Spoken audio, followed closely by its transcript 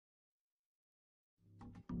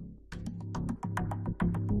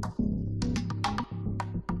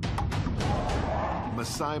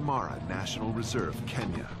Masai Mara National Reserve,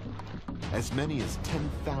 Kenya. As many as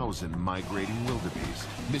 10,000 migrating wildebeest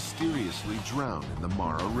mysteriously drown in the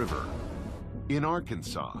Mara River. In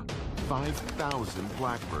Arkansas, 5,000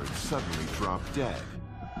 blackbirds suddenly drop dead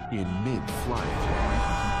in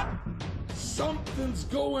mid-flight. Something's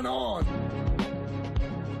going on.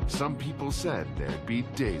 Some people said there'd be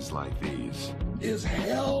days like these. Is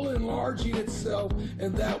hell enlarging itself,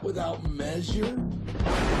 and that without measure?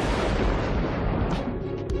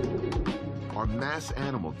 Are mass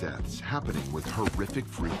animal deaths happening with horrific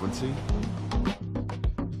frequency?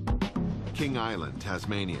 King Island,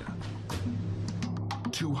 Tasmania.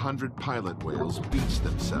 200 pilot whales beach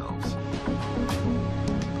themselves.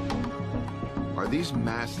 Are these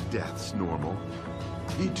mass deaths normal?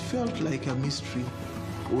 It felt like a mystery.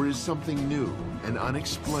 Or is something new and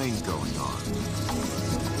unexplained going on?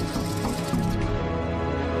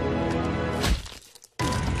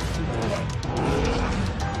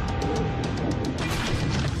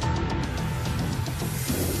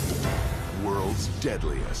 World's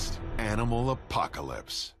deadliest animal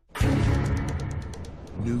apocalypse.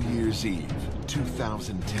 New Year's Eve,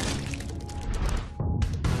 2010.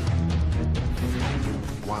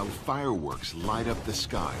 While fireworks light up the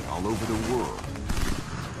sky all over the world,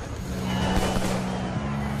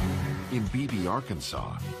 in Beebe,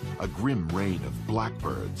 Arkansas, a grim rain of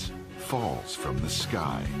blackbirds falls from the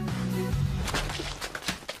sky.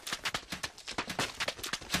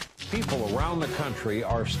 People around the country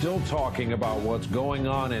are still talking about what's going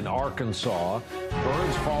on in Arkansas.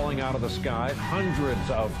 Birds falling out of the sky, hundreds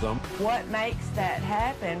of them. What makes that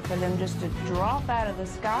happen for them just to drop out of the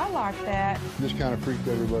sky like that? Just kind of freaked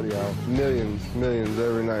everybody out. Millions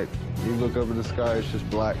every night. You look up at the sky, it's just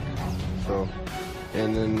black. So,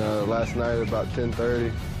 and then last night about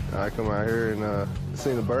 10:30, I come out here and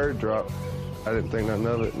seen a bird drop. I didn't think nothing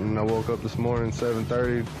of it, and I woke up this morning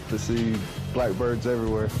 7:30 to see blackbirds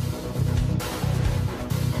everywhere.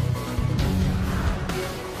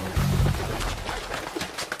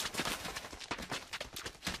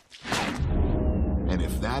 And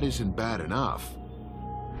if that isn't bad enough,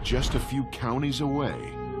 just a few counties away,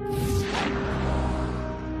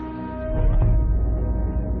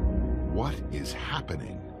 what is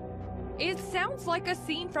happening? It sounds like a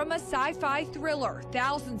scene from a sci-fi thriller.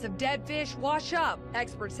 Thousands of dead fish wash up.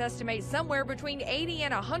 Experts estimate somewhere between 80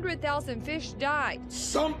 and 100,000 fish died.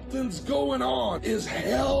 Something's going on. Is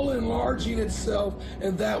hell enlarging itself,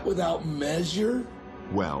 and that without measure?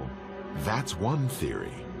 Well, that's one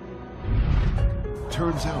theory.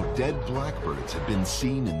 Turns out dead blackbirds have been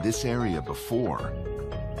seen in this area before.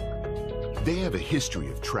 They have a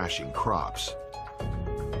history of trashing crops,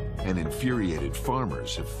 and infuriated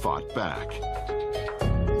farmers have fought back.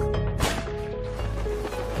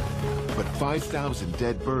 But 5,000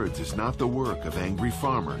 dead birds is not the work of angry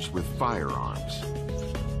farmers with firearms.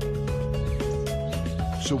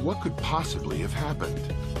 So what could possibly have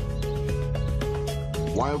happened?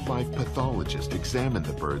 Wildlife pathologists examined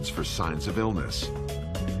the birds for signs of illness.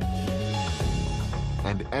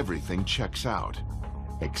 And everything checks out,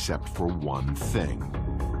 except for one thing.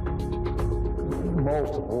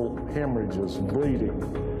 Multiple hemorrhages,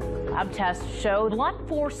 bleeding. Lab tests showed blunt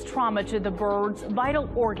force trauma to the bird's vital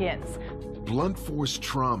organs. Blunt force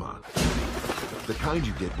trauma. The kind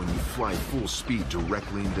you get when you fly full speed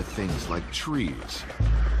directly into things like trees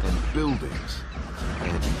and buildings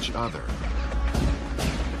and each other.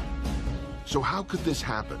 So how could this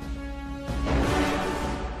happen?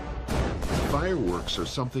 Fireworks are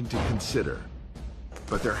something to consider,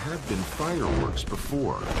 but there have been fireworks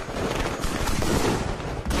before.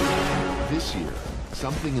 This year,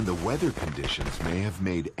 something in the weather conditions may have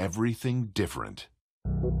made everything different.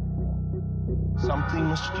 Something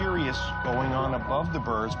mysterious going on above the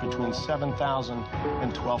birds between 7,000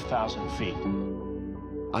 and 12,000 feet.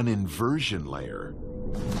 An inversion layer,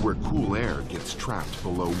 where cool air gets trapped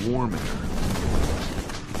below warm air.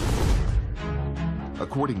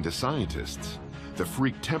 According to scientists, the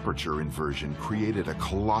freak temperature inversion created a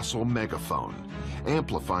colossal megaphone,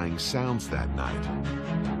 amplifying sounds that night.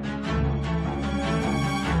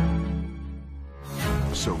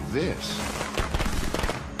 So this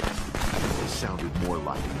sounded more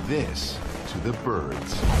like this to the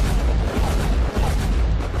birds.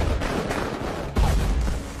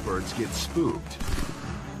 Birds get spooked.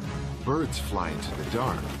 Birds fly into the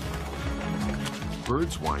dark.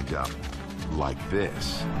 Birds wind up like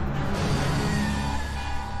this.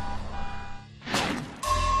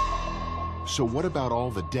 So what about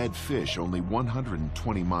all the dead fish only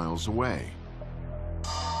 120 miles away?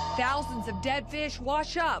 Thousands of dead fish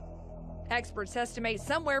wash up. Experts estimate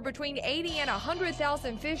somewhere between 80 and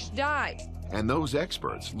 100,000 fish died. And those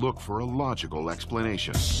experts look for a logical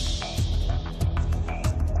explanation.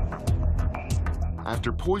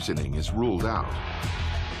 After poisoning is ruled out,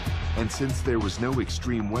 and since there was no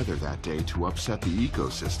extreme weather that day to upset the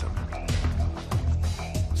ecosystem,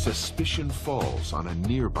 suspicion falls on a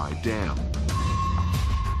nearby dam.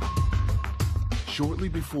 Shortly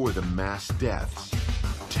before the mass deaths,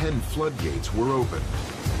 10 floodgates were opened.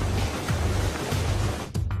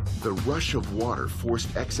 The rush of water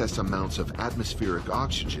forced excess amounts of atmospheric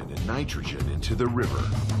oxygen and nitrogen into the river.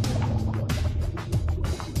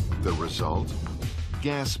 The result?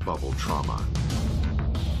 Gas bubble trauma.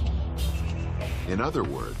 In other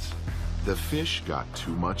words, the fish got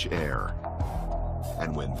too much air.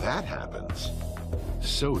 And when that happens,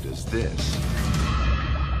 so does this.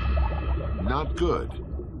 Not good,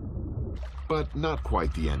 but not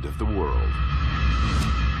quite the end of the world.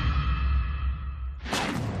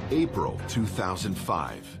 April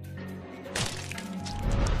 2005.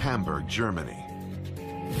 Hamburg, Germany.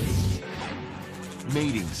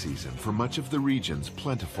 Mating season for much of the region's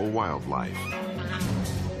plentiful wildlife.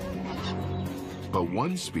 But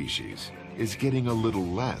one species is getting a little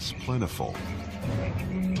less plentiful.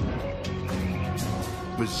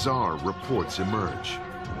 Bizarre reports emerge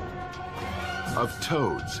of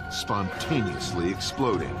toads spontaneously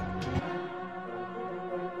exploding.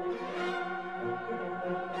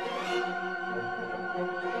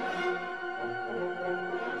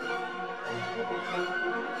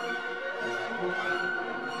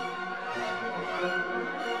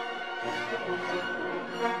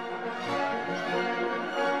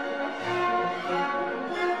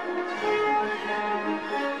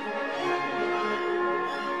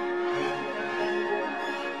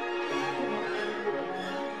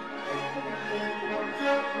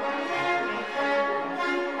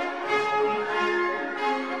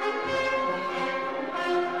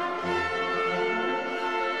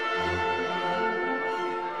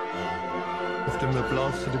 Them were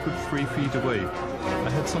blasted a good 3 feet away. I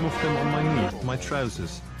had some of them on my knee, my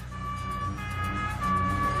trousers.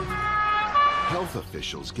 Health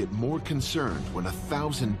officials get more concerned when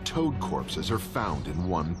 1,000 toad corpses are found in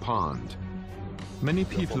one pond. Many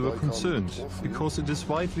people were concerned because it is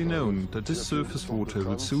widely known that this surface water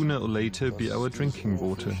will sooner or later be our drinking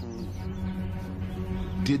water.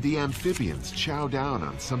 Did the amphibians chow down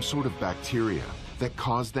on some sort of bacteria that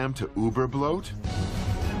caused them to uber bloat?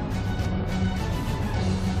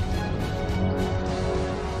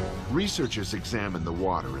 Researchers examine the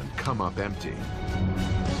water and come up empty.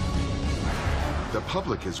 The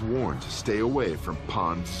public is warned to stay away from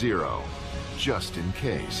Pond Zero, just in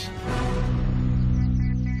case.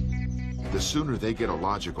 The sooner they get a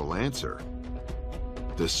logical answer,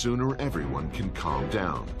 the sooner everyone can calm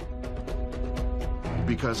down.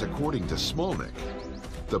 Because according to Smolnik,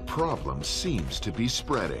 the problem seems to be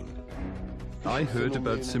spreading. I heard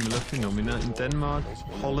about similar phenomena in Denmark,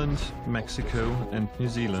 Holland, Mexico, and New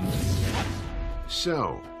Zealand.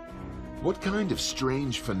 So, what kind of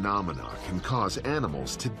strange phenomena can cause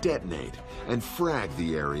animals to detonate and frag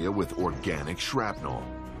the area with organic shrapnel?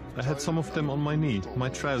 I had some of them on my knee, my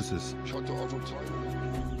trousers.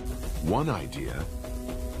 One idea: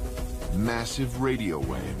 massive radio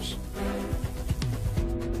waves.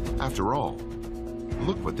 After all,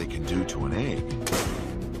 look what they can do to an egg.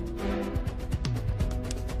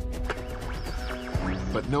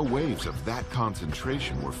 But no waves of that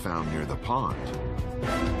concentration were found near the pond.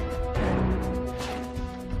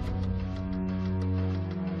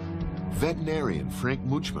 Veterinarian Frank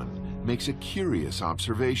Muchman makes a curious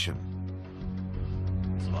observation.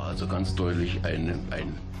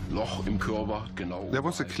 There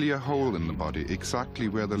was a clear hole in the body exactly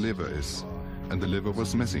where the liver is, and the liver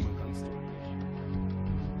was missing.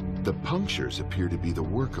 The punctures appear to be the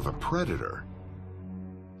work of a predator.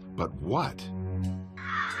 But what?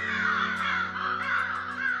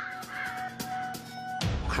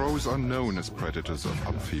 Crows are known as predators of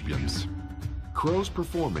amphibians. Crows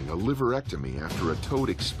performing a liverectomy after a toad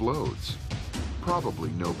explodes. Probably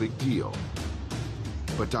no big deal.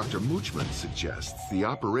 But Dr. Muchman suggests the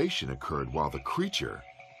operation occurred while the creature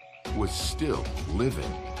was still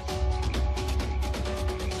living.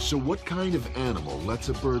 So what kind of animal lets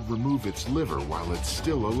a bird remove its liver while it's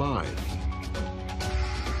still alive?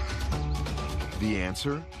 The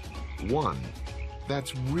answer? One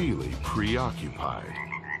that's really preoccupied.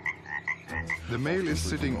 The male is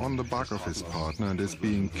sitting on the back of his partner and is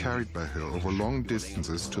being carried by her over long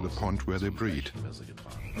distances to the pond where they breed.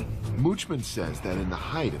 Muchman says that in the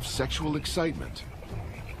height of sexual excitement,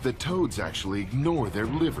 The toads actually ignore their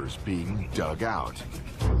livers being dug out.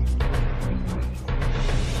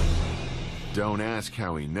 Don't ask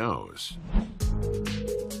how he knows.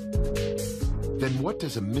 Then what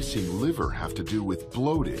does a missing liver have to do with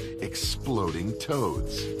bloated, exploding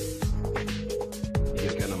toads?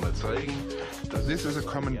 This is a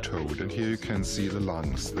common toad, and here you can see the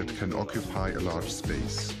lungs that can occupy a large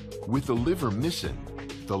space. With the liver missing,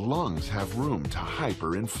 the lungs have room to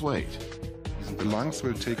hyperinflate. The lungs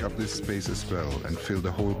will take up this space as well and fill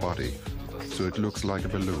the whole body, so it looks like a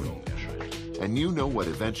balloon. And you know what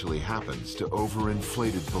eventually happens to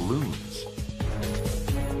overinflated balloons.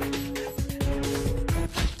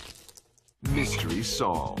 Mystery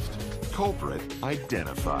solved. Culprit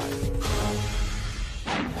identified.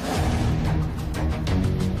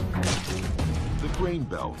 The Grain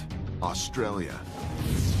Belt, Australia,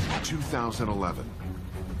 2011.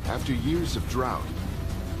 After years of drought,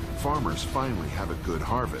 farmers finally have a good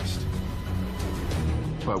harvest.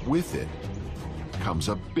 But with it comes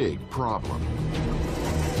a big problem.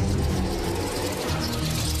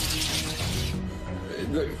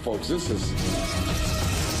 Look, folks, this is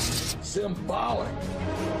symbolic.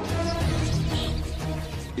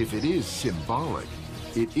 If it is symbolic,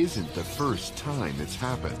 it isn't the first time it's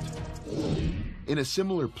happened. In a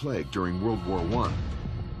similar plague during World War I,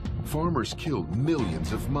 farmers killed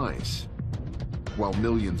millions of mice, while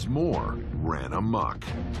millions more ran amok.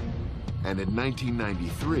 And in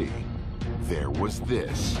 1993, there was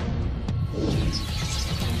this.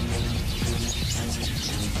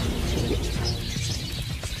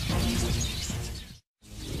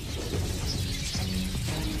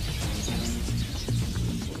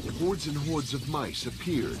 Hordes and hordes of mice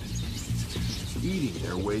appeared, eating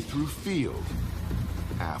their way through field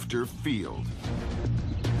after field.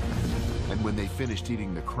 And when they finished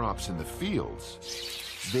eating the crops in the fields,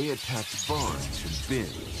 they attacked barns and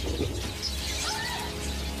bins.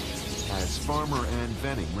 As farmer Ann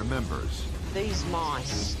Venning remembers, these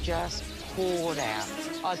mice just poured out.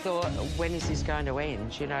 I thought, when is this going to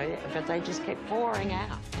end, you know? But they just kept pouring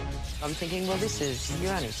out. I'm thinking, well, this is, you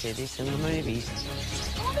only see this in the movies.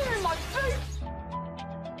 Oh, they're in my food!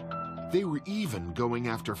 They were even going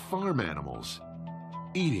after farm animals,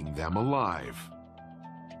 eating them alive.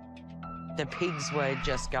 The pigs were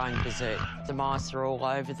just going berserk. The mice were all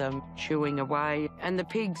over them, chewing away, and the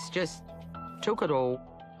pigs just took it all.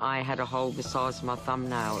 I had a hole the size of my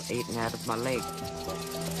thumbnail eaten out of my leg.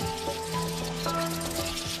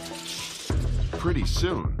 Pretty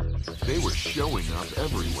soon, they were showing up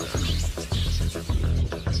everywhere.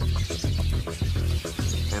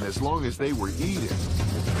 And as long as they were eating,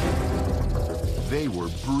 they were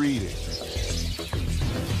breeding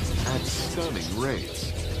at stunning rates.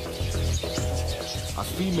 A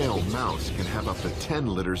female mouse can have up to 10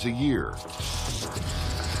 litters a year,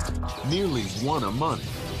 nearly one a month.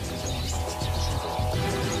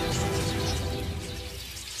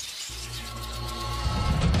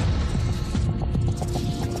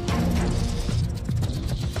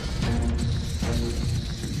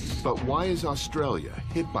 But why is Australia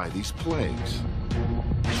hit by these plagues?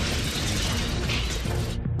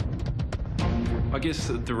 I guess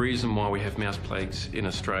the reason why we have mouse plagues in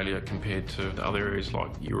Australia compared to other areas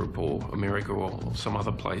like Europe or America or some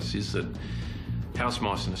other place is that house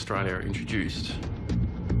mice in Australia are introduced.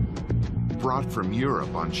 Brought from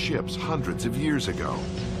Europe on ships hundreds of years ago.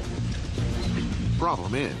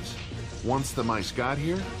 Problem is, once the mice got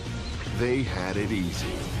here, they had it easy.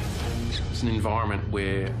 It's an environment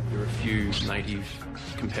where there are few native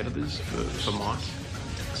competitors for mice.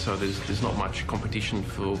 So there's not much competition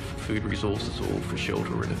for food resources or for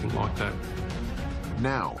shelter or anything like that.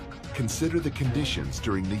 Now, consider the conditions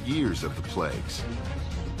during the years of the plagues.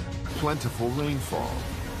 Plentiful rainfall,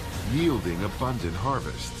 yielding abundant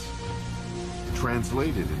harvests,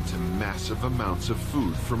 translated into massive amounts of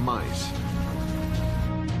food for mice.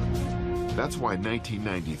 That's why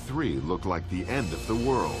 1993 looked like the end of the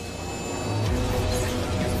world.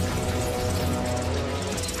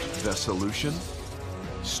 The solution?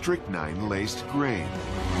 Strychnine-laced grain.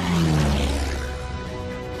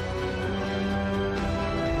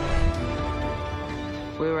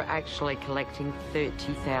 We were actually collecting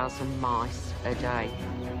 30,000 mice a day.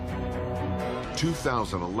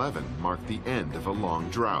 2011 marked the end of a long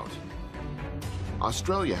drought.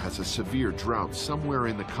 Australia has a severe drought somewhere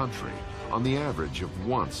in the country, on the average of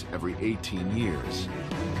once every 18 years,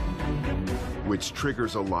 which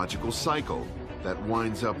triggers a logical cycle that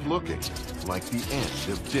winds up looking like the end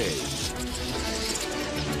of days.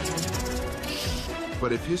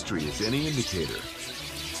 But if history is any indicator,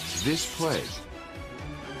 this plague,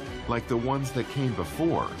 like the ones that came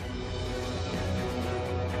before,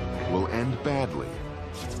 will end badly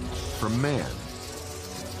for man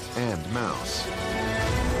and mouse.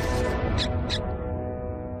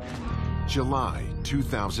 July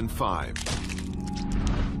 2005,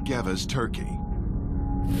 Gava's Turkey.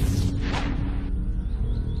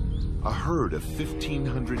 A herd of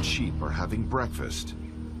 1,500 sheep are having breakfast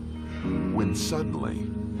when suddenly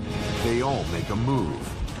they all make a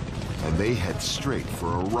move and they head straight for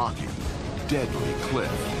a rocky, deadly cliff.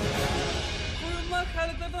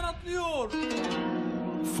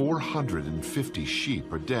 450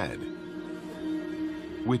 sheep are dead,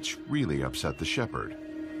 which really upset the shepherd.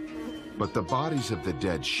 But the bodies of the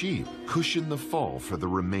dead sheep cushion the fall for the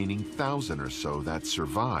remaining 1,000 or so that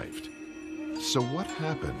survived. So what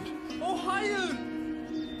happened?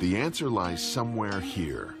 The answer lies somewhere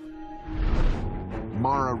here.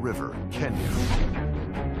 Mara River, Kenya.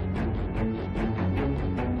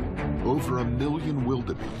 Over 1 million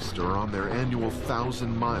wildebeest are on their annual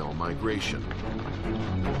 1,000-mile migration.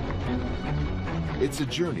 It's a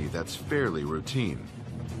journey that's fairly routine.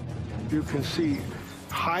 You can see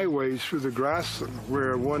highways through the grassland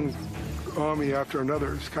where one army after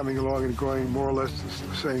another is coming along and going more or less to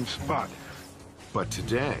the same spot. But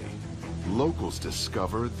today, locals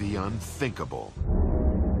discover the unthinkable.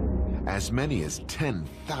 As many as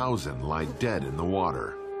 10,000 lie dead in the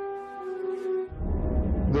water.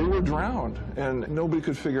 They were drowned, and nobody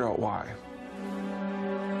could figure out why.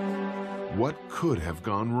 What could have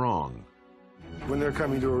gone wrong? When they're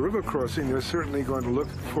coming to a river crossing, they're certainly going to look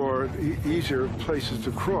for easier places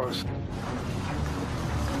to cross.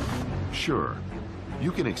 Sure,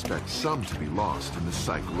 you can expect some to be lost in the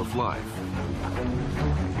cycle of life.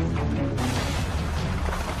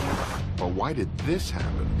 But why did this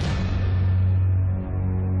happen?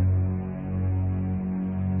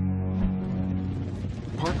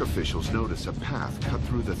 Park officials notice a path cut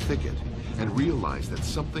through the thicket and realize that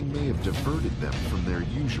something may have diverted them from their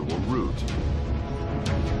usual route.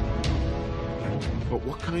 But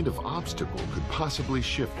what kind of obstacle could possibly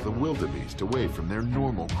shift the wildebeest away from their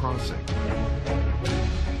normal crossing?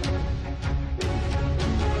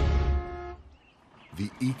 The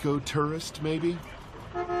eco-tourist, maybe?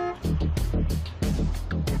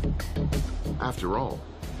 After all,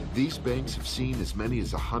 these banks have seen as many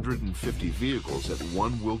as 150 vehicles at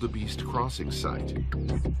one wildebeest crossing site.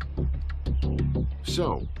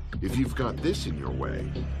 So, if you've got this in your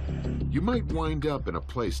way, you might wind up in a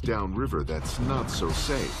place downriver that's not so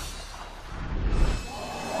safe.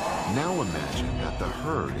 Now imagine that the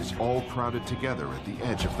herd is all crowded together at the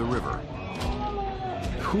edge of the river.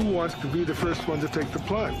 Who wants to be the first one to take the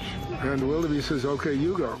plunge? And the wildebeest says, okay,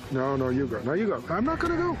 you go. No, no, you go. No, you go. I'm not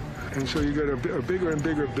going to go. And so you get a bigger and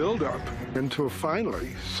bigger buildup until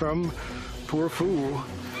finally some poor fool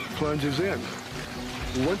plunges in.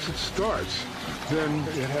 Once it starts, then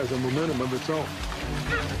it has a momentum of its own.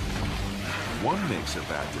 One makes a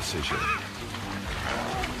bad decision.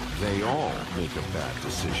 They all make a bad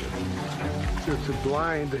decision. It's a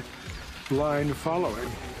blind following.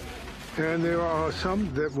 And there are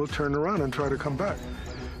some that will turn around and try to come back.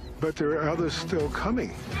 But there are others still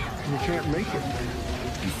coming. You can't make it.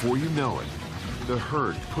 Before you know it, the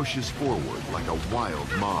herd pushes forward like a wild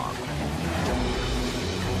mob.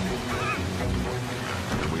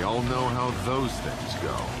 And we all know how those things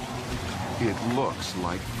go. It looks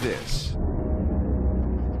like this.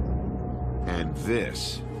 And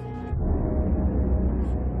this.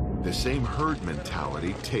 The same herd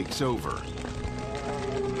mentality takes over.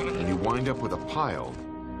 And you wind up with a pile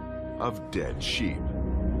of dead sheep.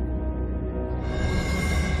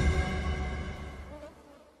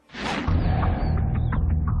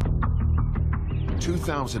 In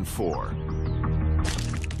 2004,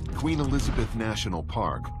 Queen Elizabeth National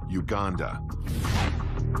Park, Uganda.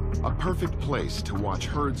 A perfect place to watch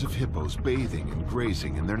herds of hippos bathing and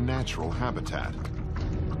grazing in their natural habitat.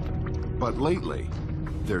 But lately,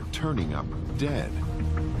 they're turning up dead.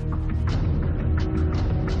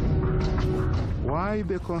 Why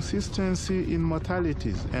the consistency in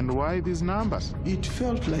mortalities and why these numbers? It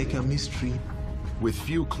felt like a mystery. With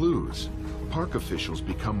few clues, park officials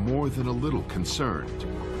become more than a little concerned.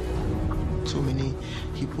 So many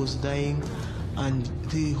hippos dying, and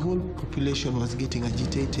the whole population was getting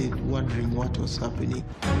agitated, wondering what was happening.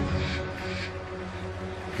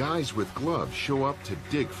 Guys with gloves show up to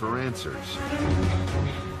dig for answers.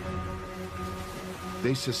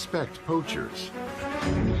 They suspect poachers.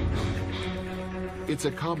 It's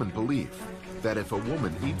a common belief that if a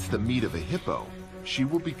woman eats the meat of a hippo, she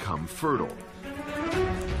will become fertile.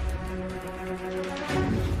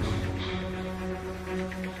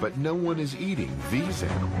 But no one is eating these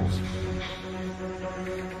animals.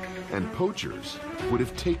 and poachers would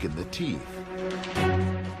have taken the teeth.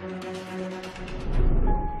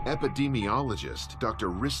 Epidemiologist Dr.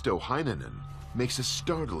 Risto Heinonen makes a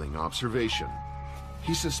startling observation.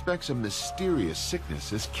 He suspects a mysterious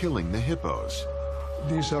sickness is killing the hippos.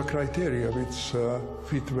 These are criteria which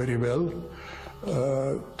fit very well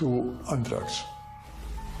to anthrax.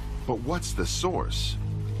 But what's the source?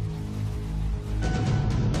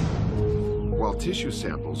 While tissue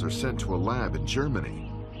samples are sent to a lab in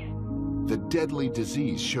Germany, the deadly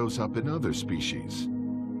disease shows up in other species.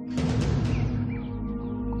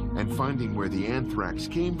 And finding where the anthrax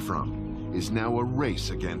came from is now a race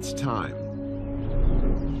against time.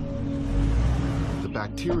 The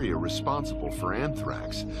bacteria responsible for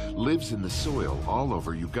anthrax lives in the soil all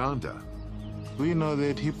over Uganda. We know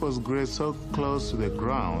that hippos graze so close to the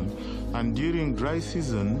ground, and during dry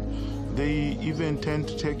season, they even tend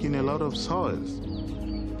to take in a lot of soils.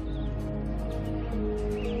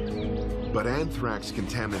 But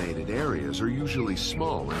anthrax-contaminated areas are usually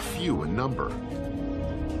small and few in number.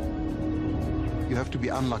 You have to be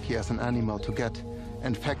unlucky as an animal to get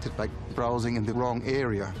infected by browsing in the wrong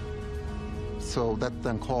area. So that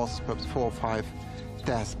then causes perhaps 4 or 5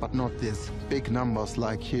 deaths, but not these big numbers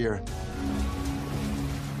like here.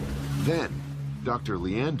 Then, Dr.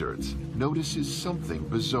 Leandertz notices something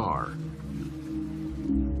bizarre.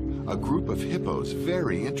 A group of hippos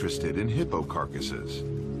very interested in hippo carcasses.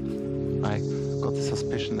 I got the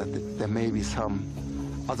suspicion that there may be some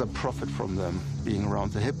other profit from them being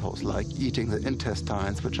around the hippos, like eating the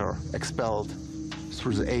intestines, which are expelled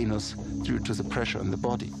through the anus due to the pressure in the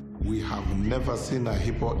body. We have never seen a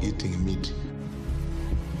hippo eating meat.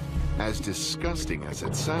 As disgusting as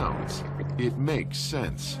it sounds, it makes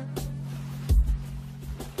sense.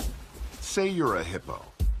 Say you're a hippo.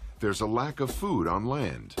 There's a lack of food on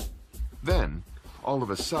land. Then, all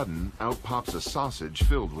of a sudden, out pops a sausage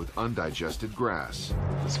filled with undigested grass.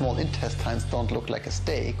 The small intestines don't look like a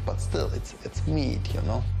steak, but still, it's meat, you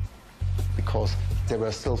know? Because they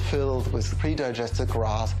were still filled with pre-digested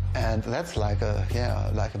grass, and that's like a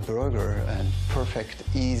burger, and perfect,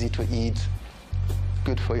 easy to eat,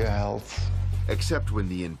 good for your health. Except when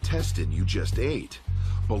the intestine you just ate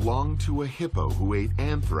belonged to a hippo who ate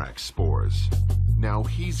anthrax spores. Now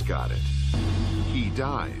he's got it. He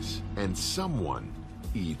dies, and someone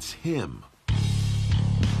eats him.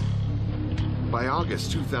 By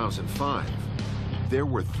August 2005, there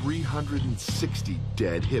were 360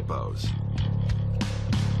 dead hippos.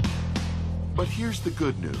 But here's the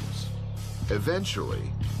good news.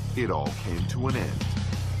 Eventually, it all came to an end.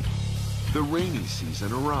 The rainy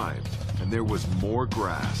season arrived, and there was more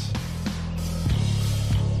grass.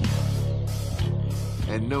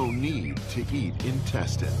 And no need to eat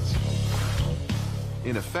intestines.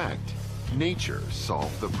 In effect, nature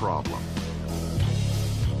solved the problem.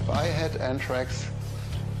 If I had anthrax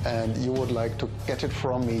and you would like to get it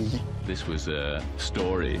from me. This was a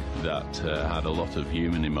story that had a lot of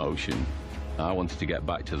human emotion. I wanted to get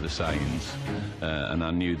back to the science, and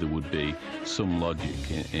I knew there would be some logic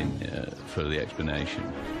for the explanation.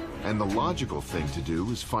 And the logical thing to do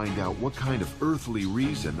is find out what kind of earthly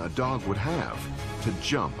reason a dog would have to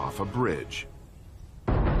jump off a bridge.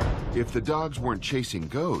 If the dogs weren't chasing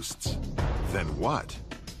ghosts, then what?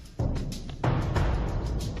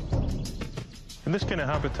 In this kind of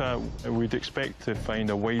habitat, we'd expect to find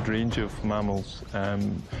a wide range of mammals,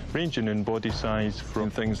 ranging in body size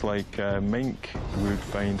from things like mink. We'd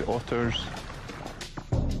find otters,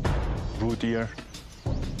 roe deer.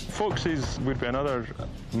 Foxes would be another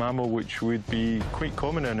mammal which would be quite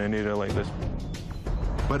common in an area like this.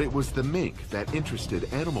 But it was the mink that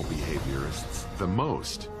interested animal behaviorists the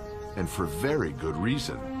most, and for very good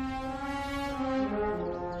reason.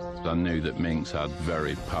 I knew that minks had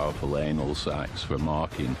very powerful anal sacs for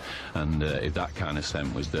marking, and if that kind of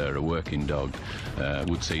scent was there, a working dog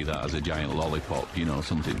would see that as a giant lollipop, you know,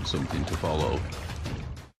 something to follow.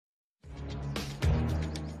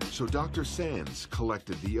 So Dr. Sands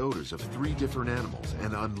collected the odors of 3 different animals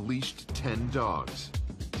and unleashed 10 dogs.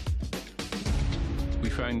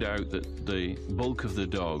 We found out that the bulk of the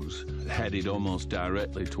dogs headed almost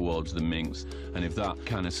directly towards the minks, and if that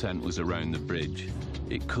kind of scent was around the bridge,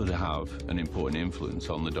 it could have an important influence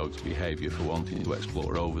on the dog's behavior for wanting to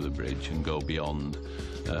explore over the bridge and go beyond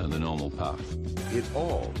the normal path. It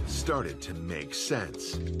all started to make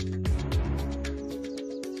sense.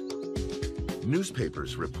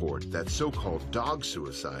 Newspapers report that so-called dog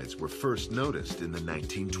suicides were first noticed in the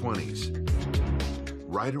 1920s,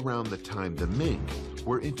 right around the time the mink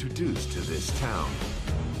were introduced to this town.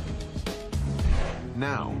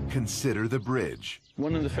 Now, consider the bridge.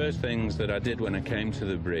 One of the first things that I did when I came to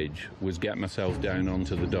the bridge was get myself down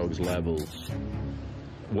onto the dog's levels.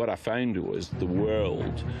 What I found was the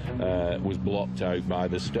world was blocked out by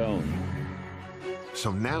the stone.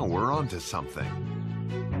 So now we're onto something.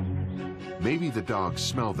 Maybe the dogs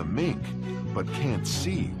smell the mink, but can't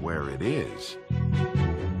see where it is.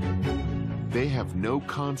 They have no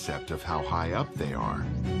concept of how high up they are.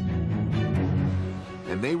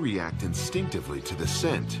 And they react instinctively to the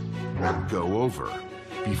scent and go over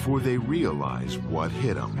before they realize what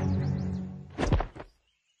hit them.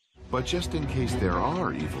 But just in case there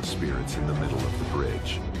are evil spirits in the middle of the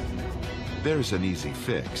bridge, there's an easy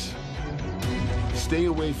fix. Stay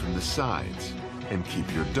away from the sides and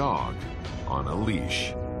keep your dog on a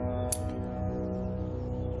leash.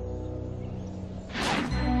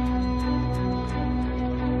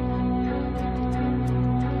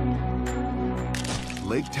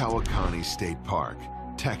 Lake Tawakoni State Park,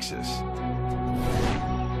 Texas.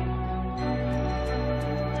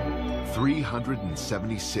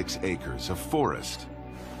 376 acres of forest,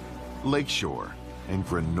 lakeshore, and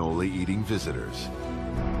granola-eating visitors.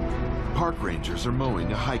 Park rangers are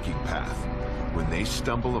mowing a hiking path when they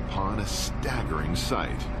stumble upon a staggering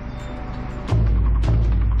sight.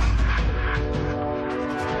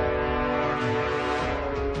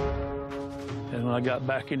 And when I got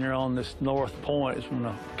back in there on this north point is when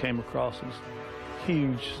I came across this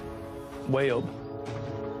huge web.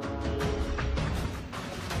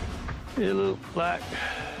 It looked like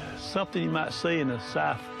something you might see in a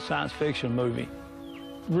science fiction movie.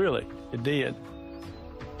 Really, it did.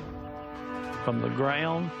 From the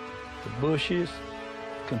ground, the bushes,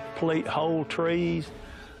 complete whole trees,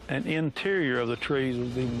 and interior of the trees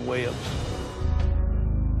was even webs.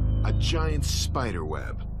 A giant spider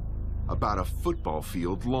web, about a football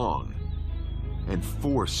field long, and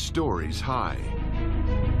 4 stories high.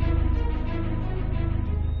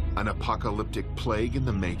 An apocalyptic plague in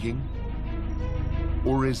the making?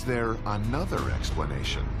 Or is there another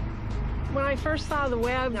explanation? When I first saw the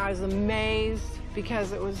web, I was amazed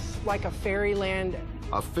because it was like a fairyland.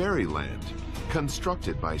 A fairyland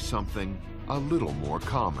constructed by something a little more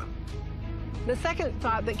common. The second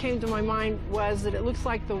thought that came to my mind was that it looks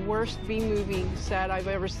like the worst B-movie set I've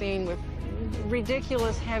ever seen, with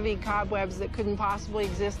ridiculous heavy cobwebs that couldn't possibly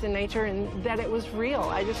exist in nature, and that it was real.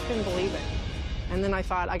 I just couldn't believe it. And then I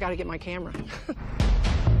thought, I gotta get my camera.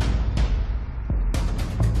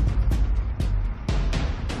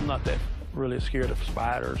 I'm not that really scared of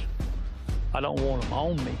spiders. I don't want them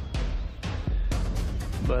on me.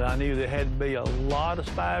 But I knew there had to be a lot of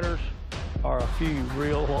spiders or a few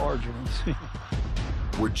real large ones.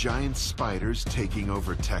 Were giant spiders taking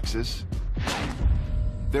over Texas?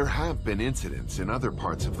 There have been incidents in other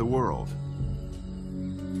parts of the world.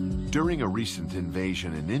 During a recent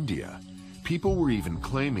invasion in India, people were even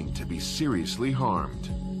claiming to be seriously harmed.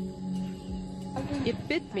 It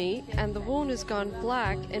bit me, and the wound has gone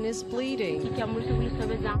black and is bleeding.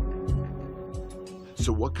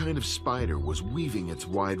 So what kind of spider was weaving its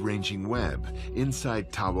wide-ranging web inside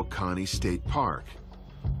Tawakoni State Park?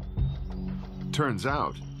 Turns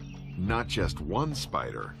out, not just one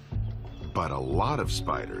spider, but a lot of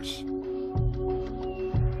spiders.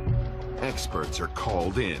 Experts are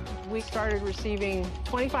called in. We started receiving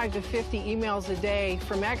 25 to 50 emails a day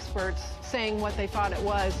from experts saying what they thought it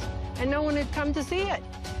was, and no one had come to see it.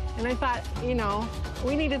 And I thought, you know,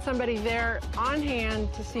 we needed somebody there on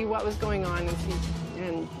hand to see what was going on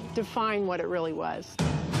and define what it really was.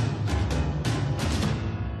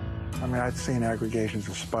 I mean, I'd seen aggregations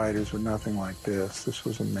of spiders, but nothing like this. This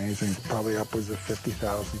was amazing. Probably upwards of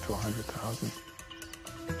 50,000 to 100,000.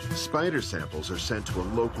 Spider samples are sent to a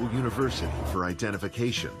local university for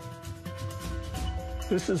identification.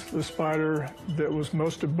 This is the spider that was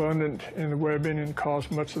most abundant in the webbing and caused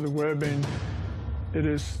much of the webbing. It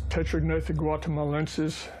is Tetragnatha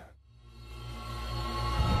guatemalensis.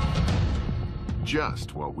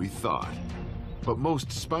 Just what we thought. But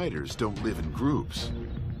most spiders don't live in groups.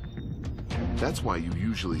 That's why you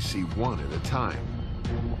usually see one at a time.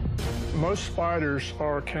 Most spiders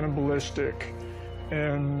are cannibalistic,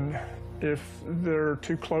 and if they're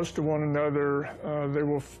too close to one another, they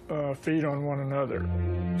will feed on one another.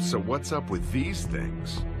 So what's up with these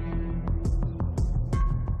things?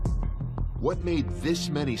 What made this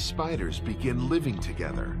many spiders begin living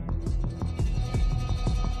together?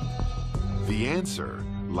 The answer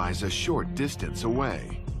lies a short distance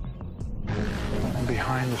away. And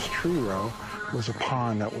behind this tree row was a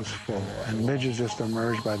pond that was full, and midges just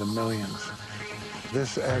emerged by the millions.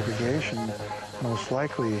 This aggregation most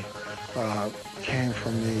likely came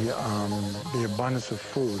from the abundance of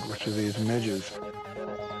food, which are these midges.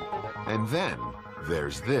 And then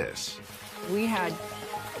there's this. We had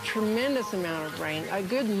a tremendous amount of rain, a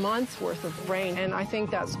good month's worth of rain, and I think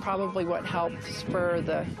that's probably what helped spur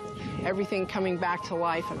everything coming back to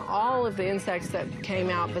life and all of the insects that came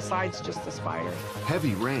out besides just the spiders.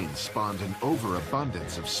 Heavy rain spawned an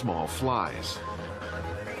overabundance of small flies.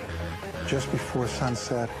 Just before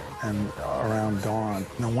sunset and around dawn,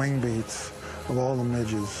 the wing beats of all the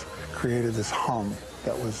midges created this hum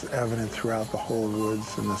that was evident throughout the whole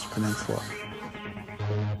woods in this peninsula.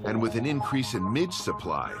 And with an increase in midge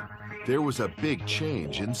supply, there was a big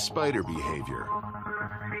change in spider behavior.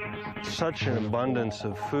 Such an abundance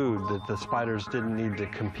of food that the spiders didn't need to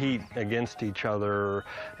compete against each other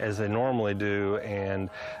as they normally do, and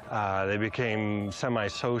they became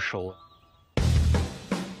semi-social.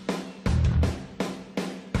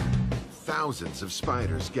 Thousands of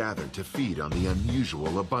spiders gathered to feed on the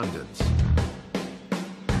unusual abundance.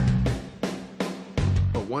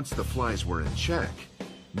 But once the flies were in check,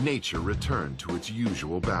 nature returned to its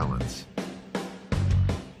usual balance.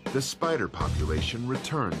 The spider population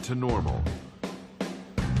returned to normal,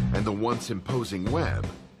 and the once imposing web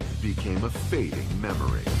became a fading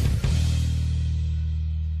memory.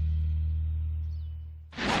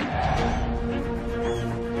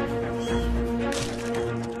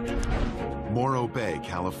 Morro Bay,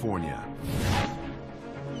 California.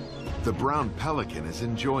 The brown pelican is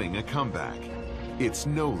enjoying a comeback. It's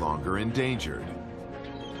no longer endangered.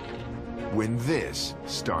 When this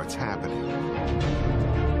starts happening.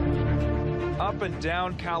 Up and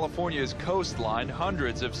down California's coastline,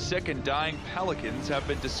 hundreds of sick and dying pelicans have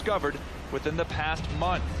been discovered within the past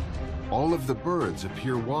month. All of the birds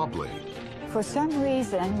appear wobbly. For some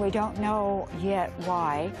reason, we don't know yet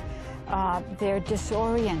why, they're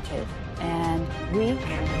disoriented and weak.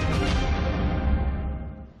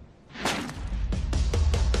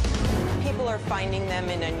 People are finding them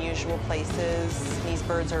in unusual places. These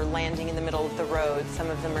birds are landing in the middle of the road. Some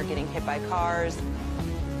of them are getting hit by cars.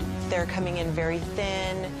 They're coming in very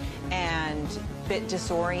thin and a bit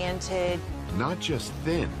disoriented. Not just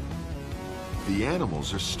thin. The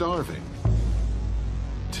animals are starving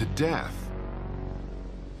to death.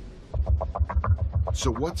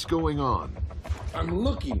 So what's going on? I'm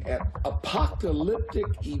looking at apocalyptic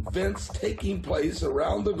events taking place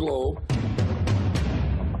around the globe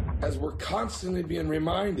as we're constantly being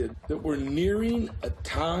reminded that we're nearing a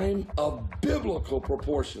time of biblical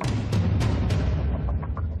proportions.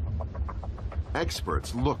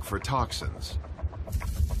 Experts look for toxins.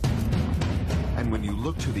 And when you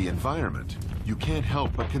look to the environment, you can't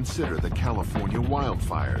help but consider the California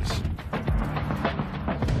wildfires.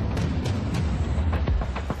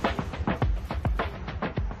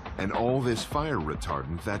 And all this fire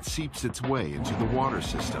retardant that seeps its way into the water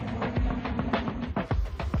system.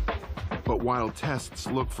 But while tests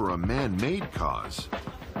look for a man-made cause,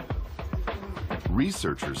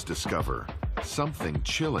 researchers discover something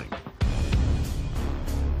chilling.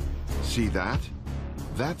 See that?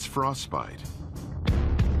 That's frostbite.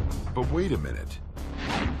 But wait a minute.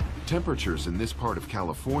 Temperatures in this part of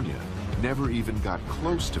California never even got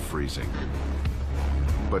close to freezing.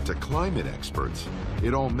 But to climate experts,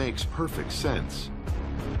 it all makes perfect sense.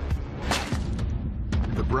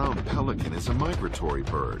 The brown pelican is a migratory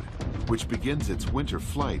bird, which begins its winter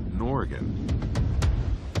flight in Oregon.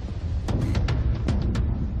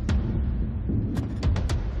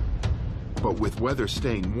 But with weather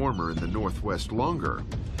staying warmer in the Northwest longer,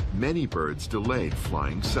 many birds delayed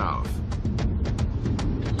flying south.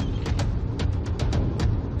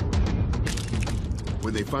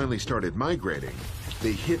 When they finally started migrating,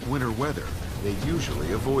 they hit winter weather they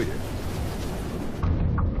usually avoided.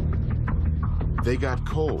 They got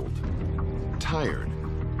cold, tired,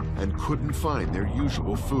 and couldn't find their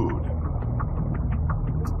usual food.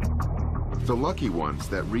 The lucky ones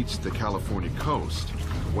that reached the California coast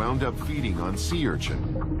wound up feeding on sea urchin,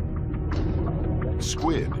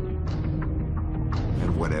 squid,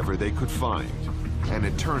 and whatever they could find. And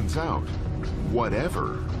it turns out,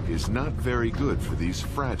 whatever is not very good for these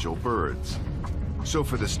fragile birds. So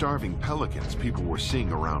for the starving pelicans people were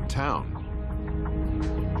seeing around town,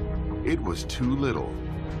 it was too little,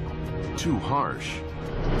 too harsh,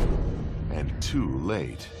 and too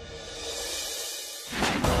late.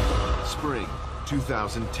 Spring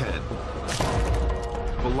 2010,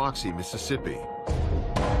 Biloxi, Mississippi.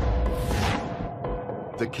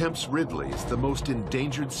 The Kemp's Ridley is the most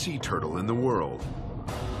endangered sea turtle in the world.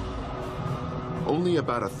 Only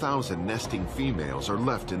about 1,000 nesting females are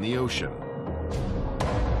left in the ocean.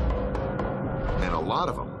 And a lot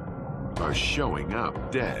of them are showing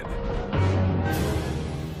up dead.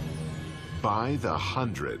 By the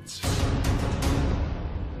hundreds.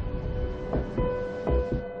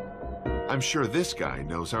 I'm sure this guy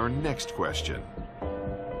knows our next question.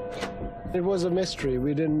 It was a mystery.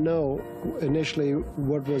 We didn't know initially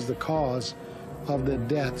what was the cause of the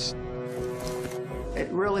deaths. It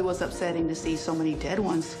really was upsetting to see so many dead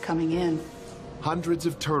ones coming in. Hundreds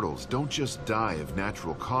of turtles don't just die of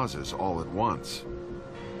natural causes all at once.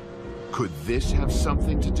 Could this have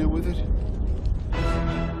something to do with it?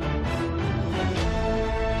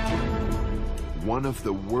 One of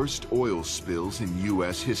the worst oil spills in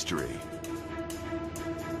U.S. history.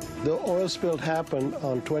 The oil spill happened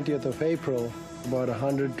on 20th of April, about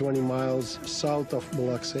 120 miles south of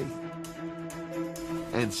Biloxi.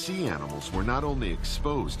 And sea animals were not only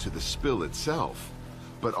exposed to the spill itself,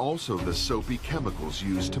 but also the soapy chemicals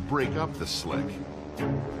used to break up the slick.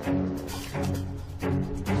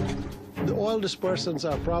 The oil dispersants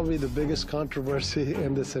are probably the biggest controversy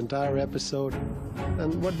in this entire episode.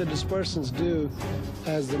 And what the dispersants do,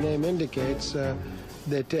 as the name indicates,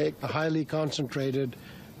 they take a highly concentrated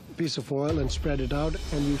piece of oil and spread it out,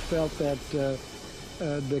 and we felt that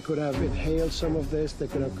they could have inhaled some of this, they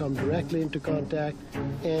could have come directly into contact,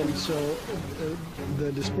 and so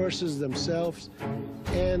the dispersants themselves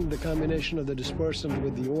and the combination of the dispersant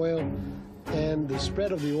with the oil and the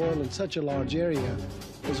spread of the oil in such a large area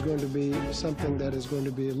is going to be something that is going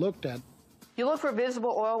to be looked at. You look for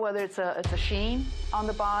visible oil, whether it's a sheen on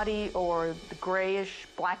the body or the grayish,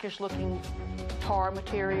 blackish looking tar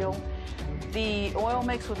material. The oil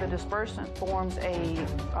mixed with the dispersant forms a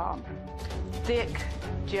thick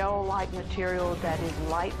gel-like material that is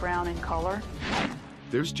light brown in color.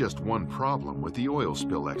 There's just one problem with the oil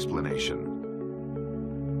spill explanation: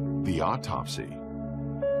 the autopsy.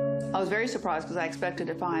 I was very surprised because I expected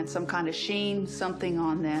to find some kind of sheen, something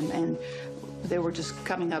on them, and they were just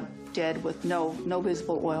coming up dead with no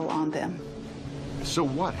visible oil on them. So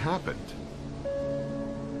what happened?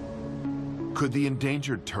 Could the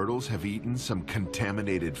endangered turtles have eaten some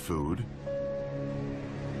contaminated food?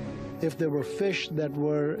 If there were fish that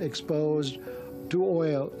were exposed to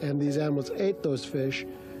oil and these animals ate those fish,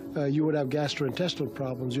 you would have gastrointestinal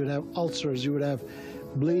problems, you'd have ulcers, you would have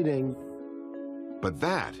bleeding. But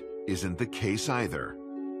that isn't the case either.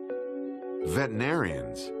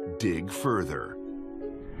 Veterinarians dig further.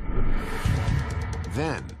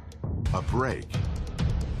 Then, a break.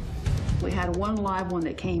 We had one live one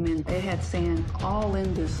that came in. It had sand all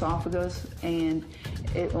in the esophagus, and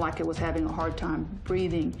like it was having a hard time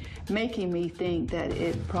breathing, making me think that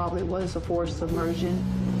it probably was a forced submersion.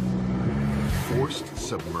 Forced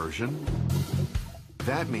submersion?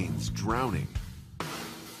 That means drowning.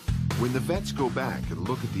 When the vets go back and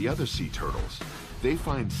look at the other sea turtles, they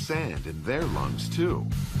find sand in their lungs too.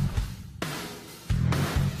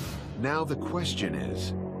 Now the question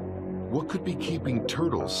is, what could be keeping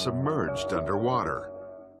turtles submerged underwater?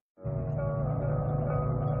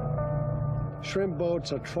 Shrimp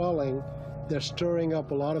boats are trawling. They're stirring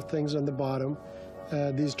up a lot of things on the bottom.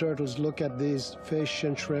 These turtles look at these fish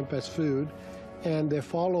and shrimp as food, and they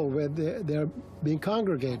follow where they're being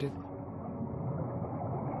congregated.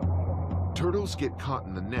 Turtles get caught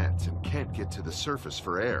in the nets and can't get to the surface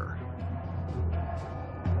for air.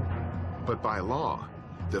 But by law,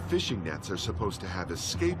 the fishing nets are supposed to have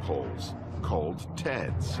escape holes called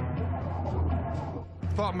TEDs.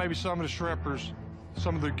 I thought maybe some of the shrimpers,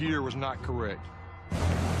 some of their gear was not correct.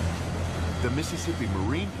 The Mississippi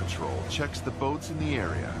Marine Patrol checks the boats in the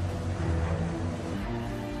area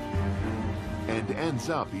and ends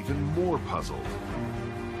up even more puzzled.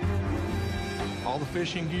 All the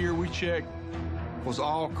fishing gear we checked was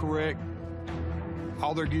all correct.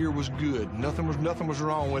 All their gear was good. Nothing was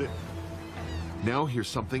wrong with it. Now here's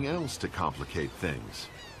something else to complicate things.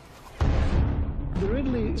 The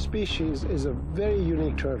Ridley species is a very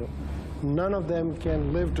unique turtle. None of them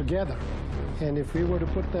can live together. And if we were to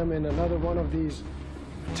put them in another one of these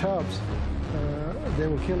tubs, they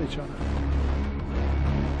will kill each other.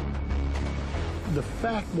 The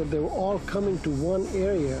fact that they were all coming to one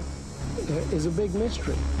area is a big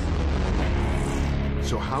mystery.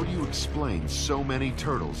 So how do you explain so many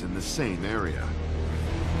turtles in the same area?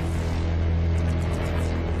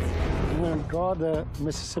 When you draw the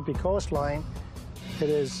Mississippi coastline, it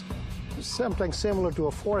is something similar to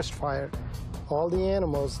a forest fire. All the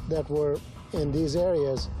animals that were in these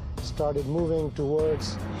areas started moving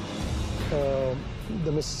towards the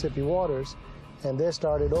Mississippi waters, and they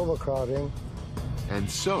started overcrowding. And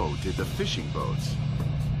so did the fishing boats.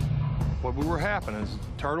 What were happening is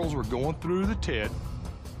turtles were going through the TED,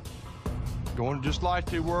 going just like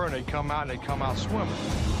they were, and they'd come out swimming.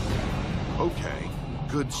 Okay,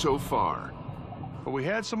 good so far. But we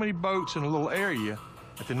had so many boats in a little area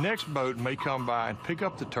that the next boat may come by and pick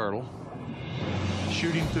up the turtle,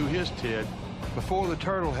 shooting through his tit before the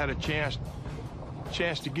turtle had a chance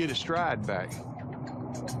to get his stride back.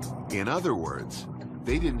 In other words,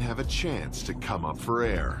 they didn't have a chance to come up for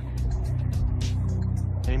air.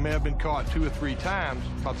 And he may have been caught 2 or 3 times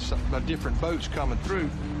by different boats coming through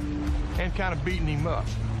and kind of beating him up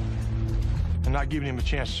and not giving him a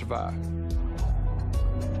chance to survive.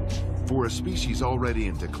 For a species already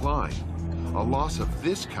in decline, a loss of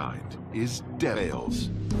this kind is death.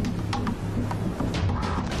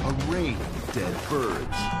 A rain of dead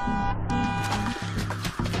birds.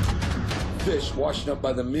 Fish washing up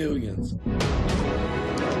by the millions.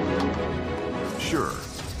 Sure,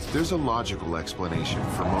 there's a logical explanation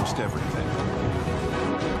for most everything.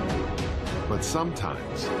 But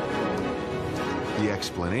sometimes, the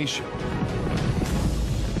explanation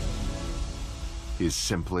is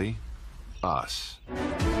simply us.